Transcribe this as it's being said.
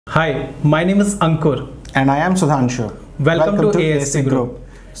Hi, my name is Ankur. And I am Sudhanshu. Welcome to ASC Group.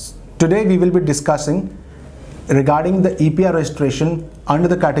 Today we will be discussing regarding the EPR registration under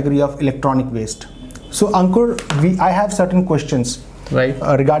the category of electronic waste. So Ankur, I have certain questions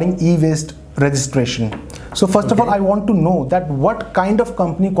regarding e-waste registration. So first of all, I want to know that what kind of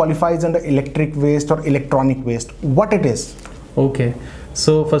company qualifies under electric waste or electronic waste, what it is. Okay.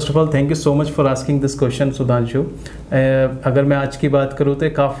 So first of all, thank you so much for asking this question, Sudhanshu. अगर मैं आज की बात करूँ तो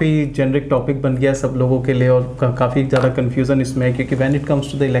काफ़ी generic topic बन गया सब लोगों के लिए और काफ़ी ज़्यादा कन्फ्यूज़न इसमें है क्योंकि when it comes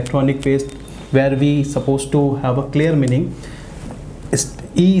to the electronic waste where we supposed to have a clear meaning,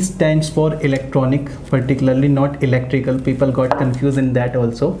 E stands for electronic, particularly not electrical. People got confused in that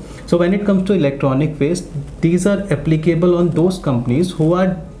also. So when it comes to electronic waste, these are applicable on those companies who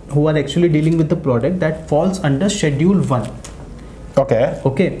are actually dealing with the product that falls under Schedule 1.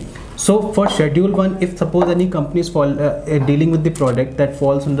 Okay. So for Schedule 1, if suppose any companies dealing with the product that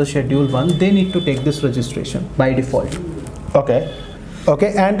falls under Schedule 1, they need to take this registration by default. Okay.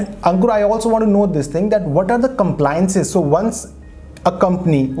 And Ankur, I also want to know this thing, that what are the compliances? So once a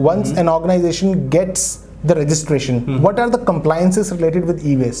company, an organization gets the registration, what are the compliances related with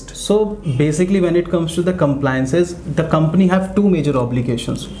e-waste? So basically when it comes to the compliances, the company have two major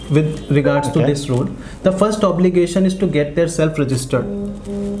obligations with regards to this rule. The first obligation is to get their self-registered.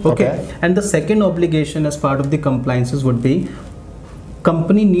 And the second obligation as part of the compliances would be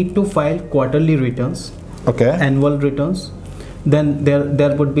company need to file quarterly returns, annual returns. Then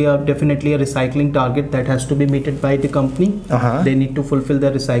there would be definitely a recycling target that has to be met by the company. They need to fulfill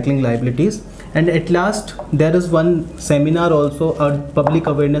their recycling liabilities, and at last there is one seminar, also a public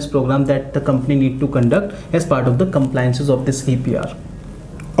awareness program that the company need to conduct as part of the compliances of this EPR.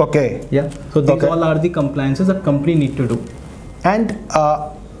 So these all are the compliances a company need to do. And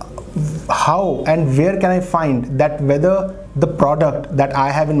how and where can I find that whether the product that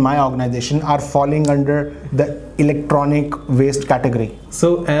I have in my organization are falling under the electronic waste category?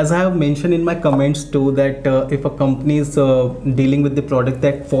 So as I have mentioned in my comments too, that if a company is dealing with the product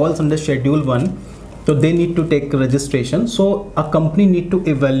that falls under Schedule 1, so they need to take registration. So a company need to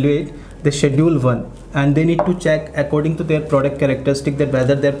evaluate the Schedule 1 and they need to check according to their product characteristic that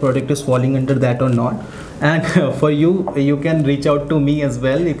whether their product is falling under that or not. And for you can reach out to me as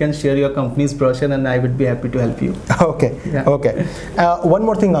well. You can share your company's brochure and I would be happy to help you. One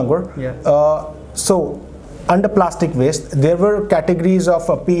more thing, Ankur. So under plastic waste, there were categories of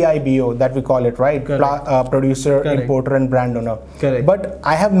PIBO that we call it, right? Producer, importer and brand owner. But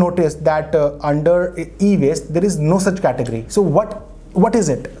I have noticed that under e-waste, there is no such category. So what is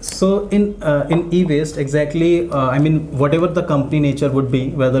it? So in e-waste, exactly, I mean, whatever the company nature would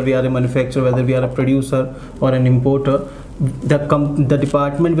be, whether we are a manufacturer, whether we are a producer or an importer, the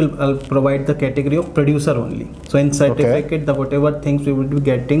department will provide the category of producer only. So in certificate, the whatever things we will be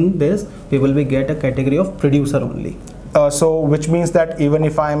getting we will be get a category of producer only. So which means that even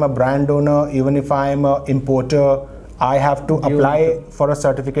if I am a brand owner, even if I am an importer, I have to apply for a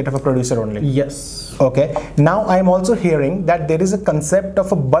certificate of a producer only. Yes. Now I am also hearing that there is a concept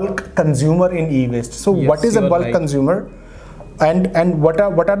of a bulk consumer in e-waste. So what is a bulk consumer? And what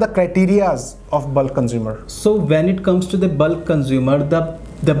are the criterias of bulk consumer? So when it comes to the bulk consumer,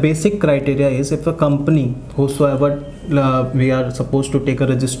 the basic criteria is if a company whosoever we are supposed to take a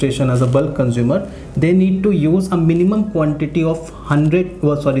registration as a bulk consumer, they need to use a minimum quantity of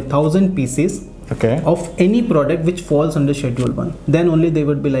 1,000 pieces of any product which falls under Schedule 1. Then only they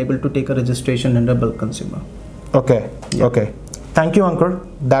would be liable to take a registration under bulk consumer. Thank you, Ankur.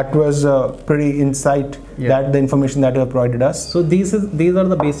 That was pretty insight, that the information that you have provided us. So these are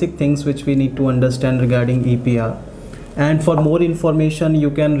the basic things which we need to understand regarding EPR. And for more information,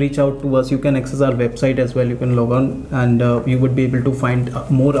 you can reach out to us. You can access our website as well. You can log on and you would be able to find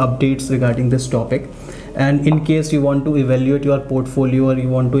more updates regarding this topic. And in case you want to evaluate your portfolio or you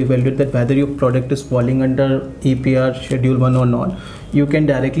want to evaluate that whether your product is falling under EPR Schedule 1 or not, you can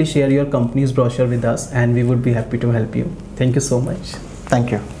directly share your company's brochure with us and we would be happy to help you. Thank you so much.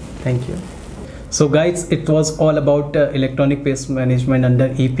 Thank you. Thank you. So guys, it was all about electronic waste management under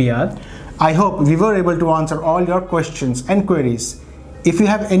EPR. I hope we were able to answer all your questions and queries. If you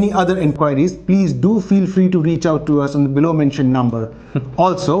have any other inquiries, please do feel free to reach out to us on the below mentioned number.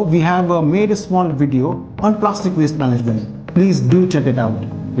 Also, we have made a small video on plastic waste management. Please do check it out.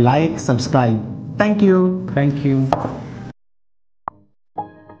 Like, subscribe. Thank you. Thank you.